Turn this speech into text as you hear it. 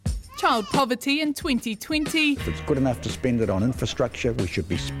child poverty in 2020, If it's good enough to spend it on infrastructure, we should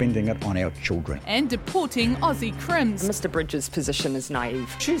be spending it on our children. and deporting Aussie crims. Mr Bridges' position is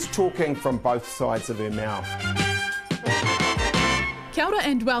naive. She's talking from both sides of her mouth. Kia ora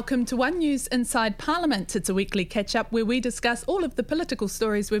and welcome to One News Inside Parliament. It's a weekly catch-up where we discuss all of the political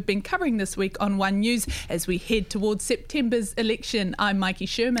stories we've been covering this week on One News as we head towards September's election. I'm Mikey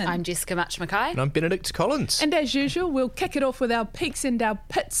Sherman. I'm Jessica Mackay. And I'm Benedict Collins. And as usual, we'll kick it off with our peaks and our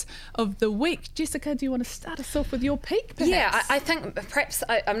pits of the week. Jessica, do you want to start us off with your peak, perhaps? Yeah, I think perhaps,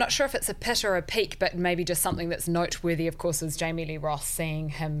 I'm not sure if it's a pit or a peak, but maybe just something that's noteworthy, of course, is Jamie Lee Ross, seeing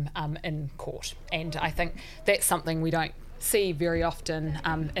him in court. And I think that's something we don't see very often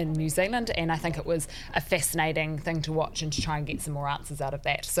in New Zealand, and I think it was a fascinating thing to watch and to try and get some more answers out of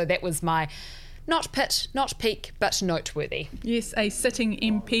that. So that was my not pit, not peak, but noteworthy. Yes, a sitting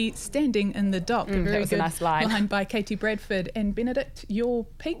MP standing in the dock. A very that was good a nice line by Katie Bradford. And Benedict, your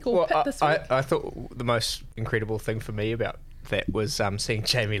peak or pit this week? I thought the most incredible thing for me about that was seeing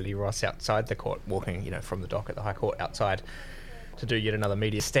Jamie Lee Ross outside the court, walking, from the dock at the High Court outside to do yet another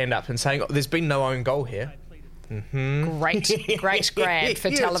media stand-up and saying, there's been no own goal here. Mm-hmm. Great grab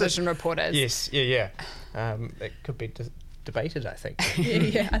for television reporters. Yes, it could be debated, I think.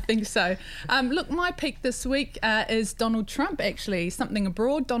 Yeah, I think so. Look, my peak this week is Donald Trump, actually. Something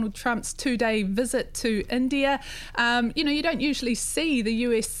abroad. Donald Trump's 2-day visit to India. You don't usually see the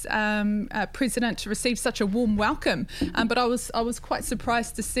US president receive such a warm welcome, but I was quite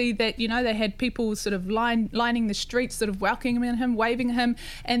surprised to see that, they had people sort of lining the streets, sort of welcoming him, waving him.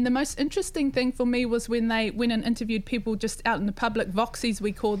 And the most interesting thing for me was when they went and interviewed people just out in the public, Voxies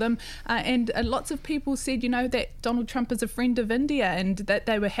we call them, and lots of people said, that Donald Trump is a friend of India and that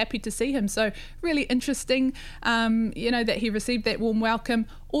they were happy to see him. So really interesting, that he received that warm welcome.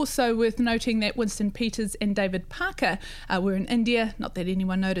 Also worth noting that Winston Peters and David Parker were in India. Not that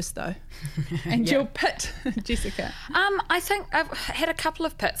anyone noticed, though. And your pit, Jessica? I think I've had a couple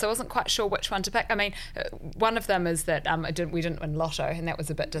of pits. I wasn't quite sure which one to pick. I mean, one of them is that we didn't win Lotto, and that was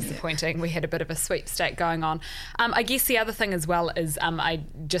a bit disappointing. We had a bit of a sweepstake going on. I guess the other thing as well is I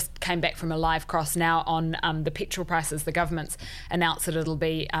just came back from a live cross now on the petrol prices. The government's announced that it'll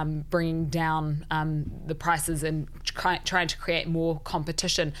be bringing down the prices and trying to create more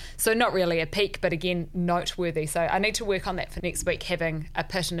competition. So not really a peak, but again, noteworthy. So I need to work on that for next week, having a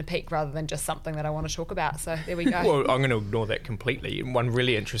pit and a peak rather than just something that I want to talk about. So there we go. Well, I'm going to ignore that completely. One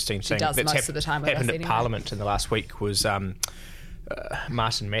really interesting thing that's happened at Parliament in the last week was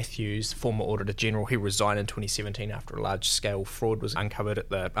Martin Matthews, former Auditor General, he resigned in 2017 after a large-scale fraud was uncovered at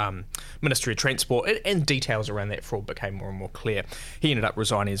the Ministry of Transport, and details around that fraud became more and more clear. He ended up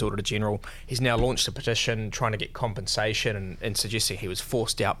resigning as Auditor General. He's now launched a petition trying to get compensation and suggesting he was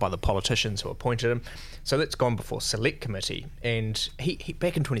forced out by the politicians who appointed him. So that's gone before Select Committee, and he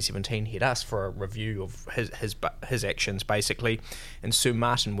back in 2017 he had asked for a review of his actions basically, and Sir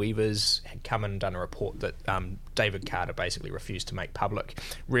Martin Weavers had come and done a report that David Carter basically refused to make public.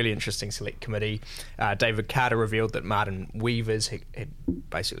 Really interesting Select Committee. David Carter revealed that Martin Weavers had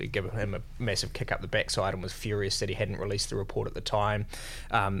basically given him a massive kick up the backside and was furious that he hadn't released the report at the time.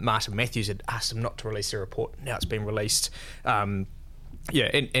 Martin Matthews had asked him not to release the report. Now it's been released. And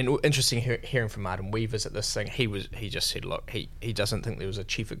interesting hearing from Martin Weavers at this thing. He just said, look, he doesn't think there was a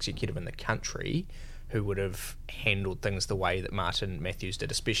chief executive in the country who would have handled things the way that Martin Matthews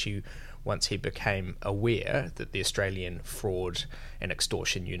did, especially once he became aware that the Australian Fraud and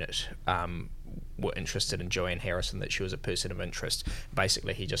Extortion Unit were interested in Joanne Harrison, that she was a person of interest.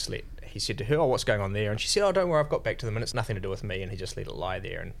 Basically, he said to her, what's going on there? And she said, don't worry, I've got back to them and it's nothing to do with me. And he just let it lie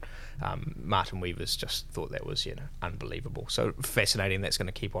there. And Martin Weavers just thought that was unbelievable. So fascinating. That's going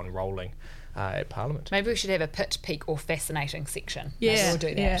to keep on rolling at Parliament. Maybe we should have a pit, peak or fascinating section. Yeah, maybe we'll do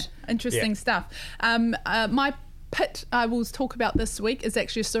that. Yeah, interesting stuff. My pit I will talk about this week is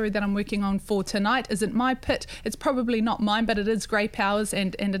actually a story that I'm working on for tonight. Isn't my pit? It's probably not mine, but it is Grey Power's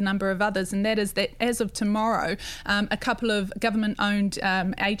and a number of others, and that is that as of tomorrow, a couple of government-owned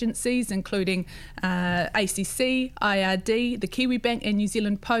agencies, including ACC, IRD, the Kiwi Bank and New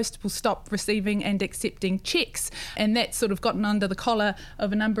Zealand Post, will stop receiving and accepting cheques, and that's sort of gotten under the collar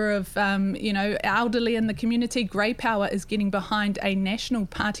of a number of elderly in the community. Grey Power is getting behind a National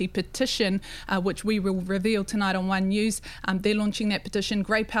Party petition, which we will reveal tonight on One News. They're launching that petition.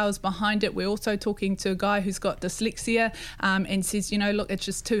 Grey Power's behind it. We're also talking to a guy who's got dyslexia and says, look, it's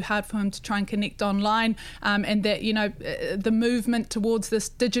just too hard for him to try and connect online, and that, the movement towards this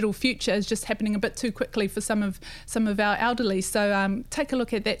digital future is just happening a bit too quickly for some of our elderly. So take a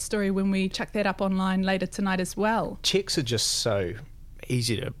look at that story when we chuck that up online later tonight as well. Checks are just so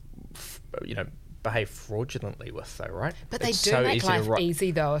easy to, behave fraudulently with, though, right? But they do make life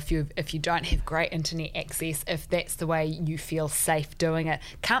easy, though, if you don't have great internet access, if that's the way you feel safe doing it.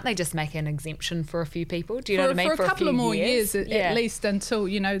 Can't they just make an exemption for a few people? Do you know what I mean? For a couple of more years at least, until,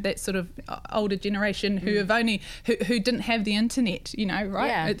 that sort of older generation who have who didn't have the internet,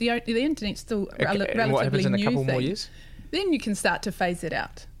 right? Yeah. The internet's still relatively new. What happens in a couple more years? Then you can start to phase it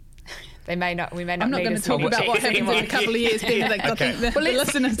out. We may not. I'm not going to talk about what happens in a couple of years, Benedict. Okay. I think the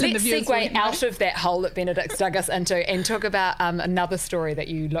listeners and the viewers. Let's segue out of that hole that Benedict dug us into and talk about another story that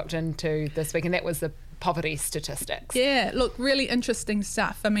you looked into this week, and that was the poverty statistics. Yeah, look, really interesting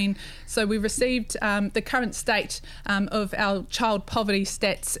stuff. I mean, so we received the current state of our child poverty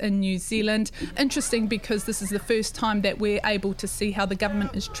stats in New Zealand. Interesting because this is the first time that we're able to see how the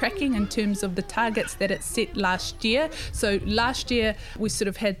government is tracking in terms of the targets that it set last year. So last year we sort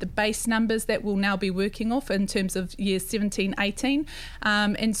of had the base numbers that we'll now be working off in terms of years 17, 18.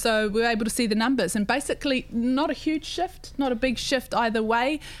 And so we were able to see the numbers, and basically not a huge shift, not a big shift either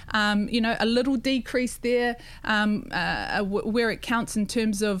way. A little decrease there where it counts in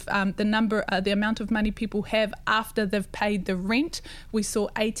terms of the amount of money people have after they've paid the rent. We saw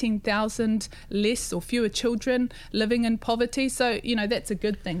 18,000 less or fewer children living in poverty, so that's a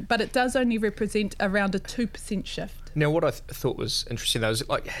good thing, but it does only represent around a 2% shift. Now, what I thought was interesting, though, is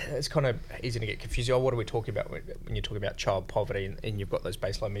it's kind of easy to get confused. What are we talking about when you're talking about child poverty and you've got those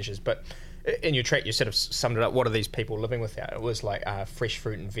baseline measures? But in your track, you sort of summed it up. What are these people living without? It was like fresh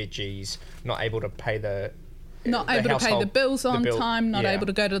fruit and veggies, not able to pay the bills on time, not able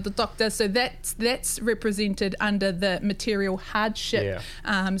to go to the doctor. So that's represented under the material hardship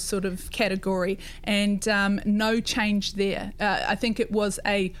sort of category, and no change there. I think it was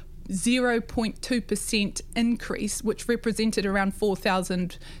a 0.2% increase, which represented around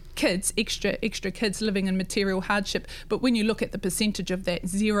 4,000 kids, extra kids living in material hardship. But when you look at the percentage of that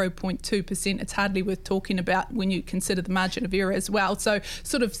 0.2%, it's hardly worth talking about when you consider the margin of error as well. So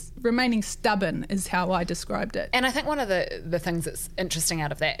sort of remaining stubborn is how I described it. And I think one of the things that's interesting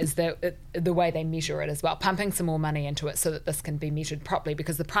out of that is the way they measure it as well, pumping some more money into it so that this can be measured properly,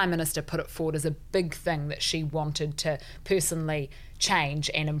 because the Prime Minister put it forward as a big thing that she wanted to personally change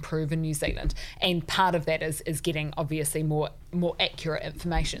and improve in New Zealand, and part of that is getting obviously more accurate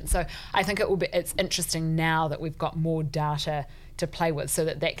information. So I think it's interesting now that we've got more data to play with so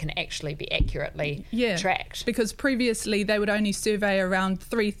that can actually be accurately tracked. Because previously they would only survey around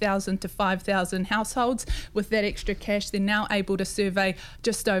 3,000 to 5,000 households. With that extra cash, they're now able to survey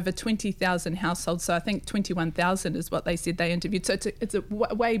just over 20,000 households. So I think 21,000 is what they said they interviewed. So it's a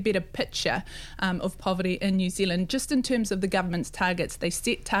way better picture of poverty in New Zealand. Just in terms of the government's targets, they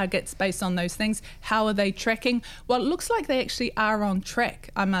set targets based on those things. How are they tracking? Well, it looks like they actually are on track,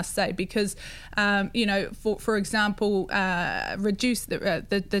 I must say, because, for example, reduce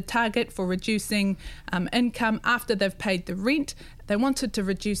the target for reducing income after they've paid the rent. They wanted to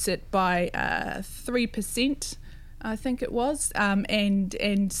reduce it by 3%, I think it was,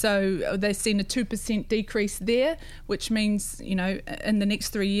 and so they've seen a 2% decrease there, which means in the next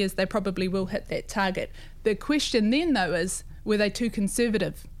 3 years they probably will hit that target. The question then, though, is, were they too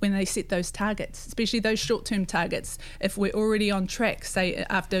conservative when they set those targets, especially those short-term targets? If we're already on track, say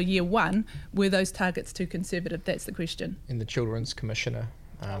after year one, were those targets too conservative? That's the question. And the Children's Commissioner,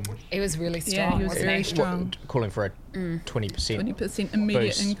 he was really strong. Yeah, he was very strong. Calling for a 20%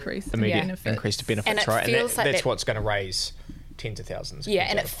 immediate increase to benefits, and right? And that's what's going to raise tens of thousands. Yeah,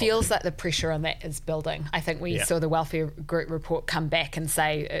 and it feels like the pressure on that is building. I think we saw the Welfare Group report come back and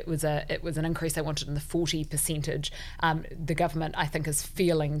say it was an increase they wanted in the 40%. The government, I think, is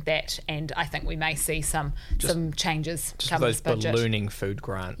feeling that, and I think we may see some changes come this budget. Those ballooning food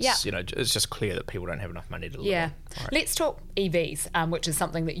grants. It's just clear that people don't have enough money to live. Yeah. Right. Let's talk EVs, which is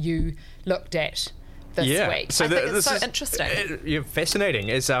something that you looked at this week. So I think it's so interesting.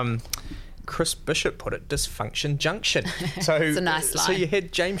 Fascinating. As Chris Bishop put it, dysfunction junction. So it's a nice line. So you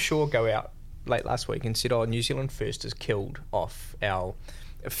had James Shaw go out late last week and said, New Zealand First has killed off our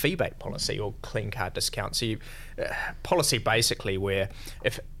fee-bait policy, or clean car discount. So policy basically where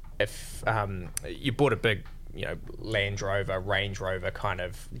if you bought a big Land Rover, Range Rover kind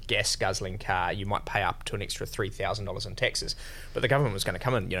of gas guzzling car, you might pay up to an extra $3,000 in taxes. But the government was going to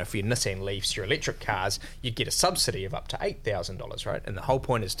come in, for your Nissan Leafs, your electric cars, you'd get a subsidy of up to $8,000, right? And the whole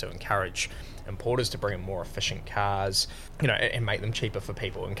point is to encourage importers to bring in more efficient cars, and make them cheaper for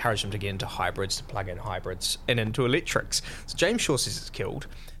people, encourage them to get into hybrids, to plug in hybrids, and into electrics. So James Shaw says it's killed.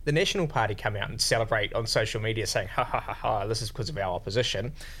 The National Party come out and celebrate on social media saying, ha, ha, ha, ha, this is because of our opposition,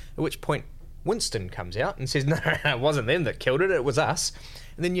 at which point Winston comes out and says, no, it wasn't them that killed it, it was us.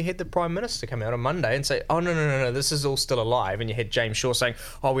 And then you had the Prime Minister come out on Monday and say, oh, no, this is all still alive. And you had James Shaw saying,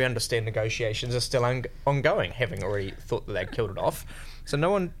 oh, we understand negotiations are still ongoing, having already thought that they'd killed it off. So no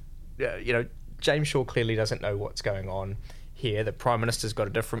one, James Shaw clearly doesn't know what's going on here. The Prime Minister's got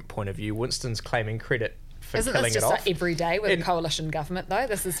a different point of view. Winston's claiming credit for Isn't killing this just it off. Like every day with a coalition government, though?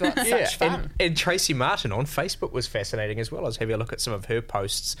 This is what's such fun. And Tracy Martin on Facebook was fascinating as well. I was having a look at some of her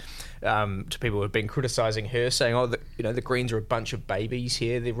posts to people who have been criticising her, saying, oh, the Greens are a bunch of babies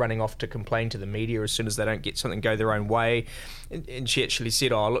here. They're running off to complain to the media as soon as they don't get something go their own way. And she actually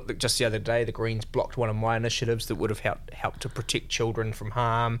said, oh, look, just the other day, the Greens blocked one of my initiatives that would have helped to protect children from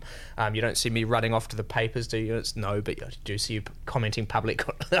harm. You don't see me running off to the papers, do you? No, but I do see you commenting public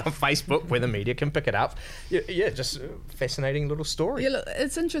on Facebook where the media can pick it up. Yeah, just a fascinating little story. Yeah, look,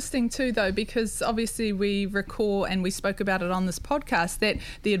 it's interesting too, though, because obviously we recall, and we spoke about it on this podcast, that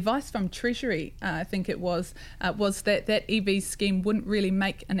the advice from Treasury, I think it was that EV scheme wouldn't really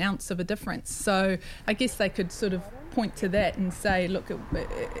make an ounce of a difference. So I guess they could sort of point to that and say, look,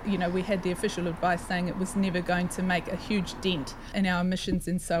 we had the official advice saying it was never going to make a huge dent in our emissions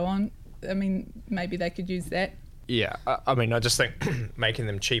and so on. I mean, maybe they could use that. Yeah, I just think making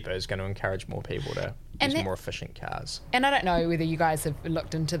them cheaper is going to encourage more people to use more efficient cars. And I don't know whether you guys have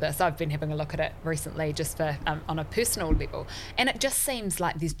looked into this. I've been having a look at it recently just for on a personal level. And it just seems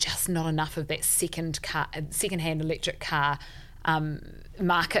like there's just not enough of that second-hand electric car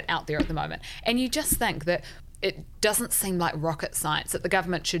market out there at the moment. And you just think that it doesn't seem like rocket science that the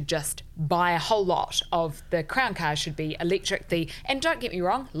government should just buy a whole lot of the Crown cars should be electric. And don't get me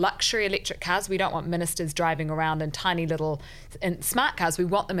wrong, luxury electric cars. We don't want ministers driving around in tiny little smart cars. We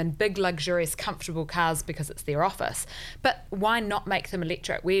want them in big, luxurious, comfortable cars because it's their office. But why not make them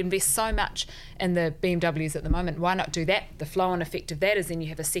electric? We invest so much in the BMWs at the moment. Why not do that? The flow-on effect of that is then you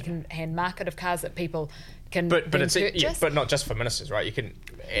have a second-hand market of cars that people can purchase. But not just for ministers, right? You can,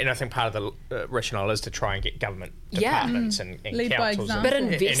 and I think part of the rationale is to try and get government departments and councils and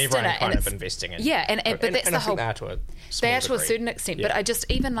everyone kind of investing in. Yeah, but that's the whole. They are to a certain extent. Yeah. But I just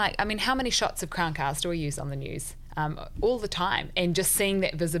how many shots of Crown cars do we use on the news all the time? And just seeing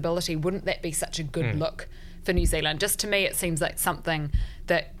that visibility, wouldn't that be such a good look for New Zealand? Just to me, it seems like something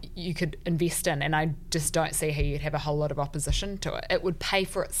that you could invest in, and I just don't see how you'd have a whole lot of opposition to it. It would pay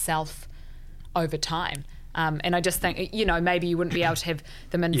for itself over time. And I just think, maybe you wouldn't be able to have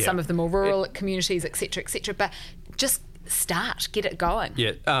them in some of the more rural communities, et cetera, but just get it going.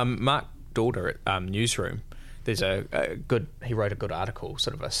 Yeah, Mark Dauder at Newsroom, there's he wrote a good article,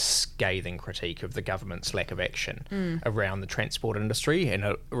 sort of a scathing critique of the government's lack of action around the transport industry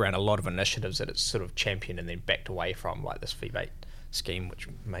and around a lot of initiatives that it's sort of championed and then backed away from, like this V8 scheme, which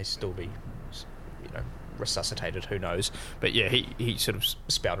may still be, resuscitated, who knows. But yeah, he sort of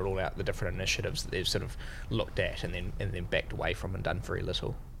spouted all out the different initiatives that they've sort of looked at and then backed away from and done very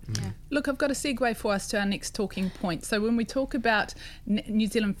little. Yeah. Look, I've got a segue for us to our next talking point. So when we talk about New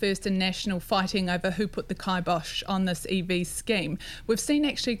Zealand First and National fighting over who put the kibosh on this EV scheme, we've seen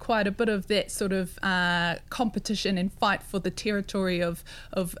actually quite a bit of that sort of competition and fight for the territory of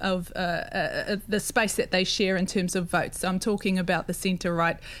the space that they share in terms of votes. So I'm talking about the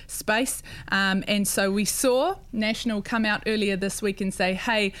centre-right space. And so we saw National come out earlier this week and say,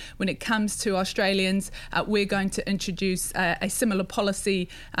 hey, when it comes to Australians, we're going to introduce a similar policy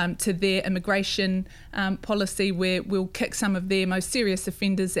to their immigration policy, where we'll kick some of their most serious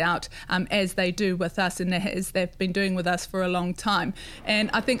offenders out, as they do with us and as they've been doing with us for a long time. And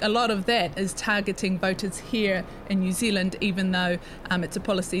I think a lot of that is targeting voters here in New Zealand, even though it's a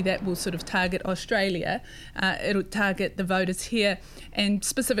policy that will sort of target Australia. It'll target the voters here, and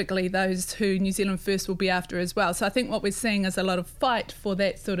specifically those who New Zealand First will be after as well. So I think what we're seeing is a lot of fight for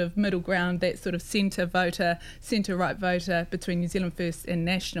that sort of middle ground, that sort of centre-right voter between New Zealand First and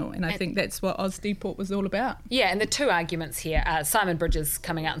National. And I think that's what AusDeport was all about. Yeah, and the two arguments here are Simon Bridges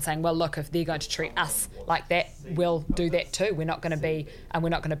coming out and saying, well, look, if they're going to treat us like that, we'll do that too. We're not going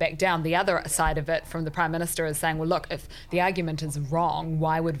to back down. The other side of it from the Prime Minister is saying, well, look, if the argument is wrong,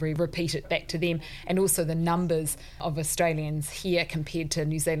 why would we repeat it back to them? And also the numbers of Australians here compared to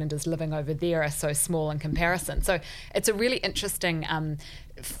New Zealanders living over there are so small in comparison. So it's a really interesting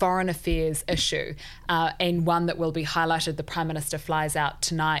foreign affairs issue, and one that will be highlighted. The Prime Minister flies out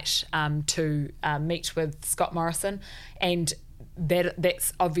tonight to meet with Scott Morrison, and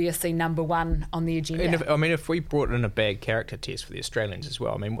that's obviously number one on the agenda. And if we brought in a bad character test for the Australians as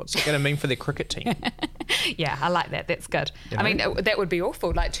well, what's it going to mean for their cricket team? Yeah, I like that. That's good. You know? I mean, that would be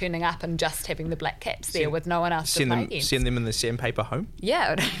awful, like turning up and just having the Black Caps there with no one else to play against. Send them in the sandpaper home?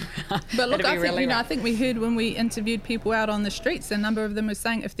 Yeah. But look, I think we heard when we interviewed people out on the streets, a number of them were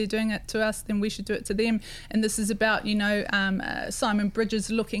saying if they're doing it to us, then we should do it to them. And this is about, Simon Bridges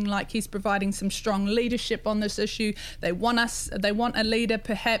looking like he's providing some strong leadership on this issue. They want a leader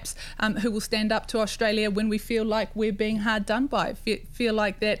perhaps who will stand up to Australia when we feel like we're being hard done by. Feel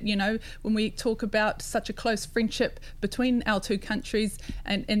like that, when we talk about such a close friendship between our two countries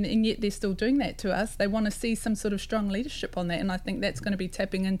and yet they're still doing that to us. They want to see some sort of strong leadership on that, and I think that's going to be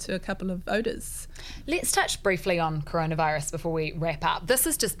tapping into a couple of voters. Let's touch briefly on coronavirus before we wrap up. This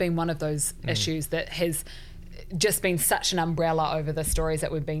has just been one of those issues that has just been such an umbrella over the stories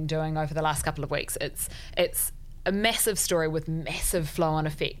that we've been doing over the last couple of weeks. It's a massive story with massive flow-on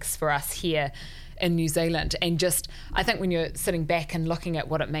effects for us here in New Zealand, and just I think when you're sitting back and looking at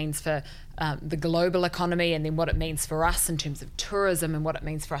what it means for the global economy, and then what it means for us in terms of tourism, and what it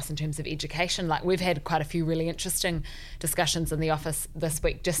means for us in terms of education, like we've had quite a few really interesting discussions in the office this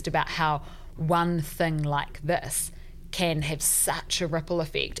week just about how one thing like this can have such a ripple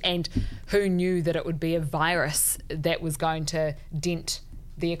effect, and who knew that it would be a virus that was going to dent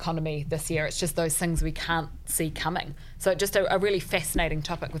the economy this year. It's just those things we can't see coming. So just a really fascinating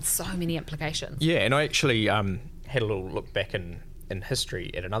topic with so many implications. Yeah, and I actually had a little look back in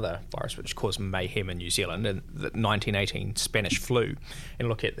history at another virus which caused mayhem in New Zealand, and the 1918 Spanish flu, and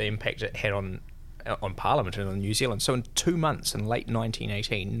look at the impact it had on Parliament and on New Zealand. So in 2 months in late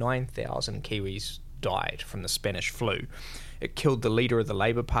 1918, 9,000 Kiwis died from the Spanish flu. It killed the leader of the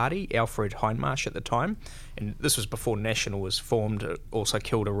Labour Party, Alfred Hindmarsh, at the time, and this was before National was formed. It also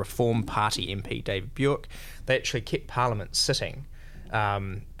killed a Reform Party MP, David Buick. They actually kept Parliament sitting,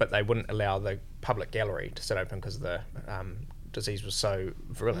 but they wouldn't allow the public gallery to sit open because the disease was so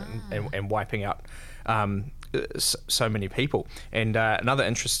virulent and wiping out so many people. And another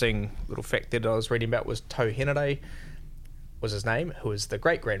interesting little fact that I was reading about was Tau Henare was his name, who was the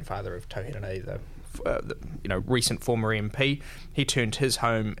great-grandfather of Tau Henare, the recent former MP. He turned his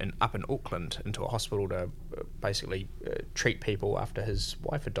home up in Auckland into a hospital to basically treat people after his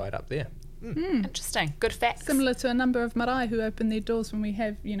wife had died up there. Interesting. Good facts. Similar to a number of marae who open their doors when we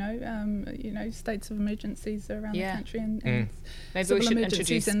have, states of emergencies around the country and maybe civil we should emergencies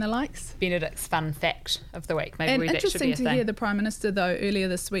introduce and the likes. Benedict's fun fact of the week. Maybe that should be a thing. Interesting to hear the Prime Minister, though, earlier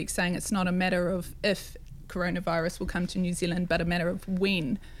this week saying it's not a matter of if coronavirus will come to New Zealand, but a matter of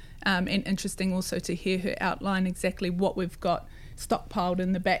when. And interesting also to hear her outline exactly what we've got stockpiled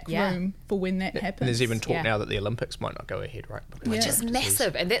in the back room for when that happens. And there's even talk now that the Olympics might not go ahead, right? Which is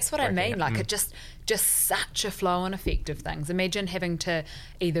massive, and that's what I mean. Like it just such a flow-on effect of things. Imagine having to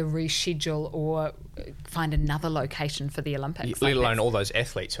either reschedule or find another location for the Olympics. Let alone all those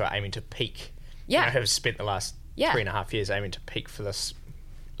athletes who are aiming to peak. Have spent the last 3.5 years aiming to peak for this.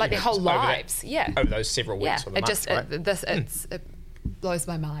 Like their whole lives. Over those several weeks or the months, right? It blows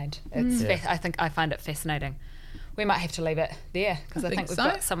my mind. I think I find it fascinating. We might have to leave it there because I think we've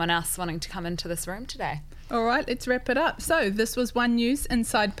got someone else wanting to come into this room today. All right, let's wrap it up. So this was One News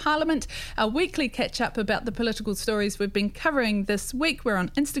Inside Parliament, a weekly catch-up about the political stories we've been covering this week. We're on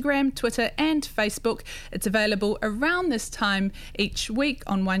Instagram, Twitter and Facebook. It's available around this time each week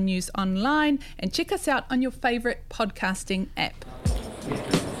on One News Online, and check us out on your favourite podcasting app.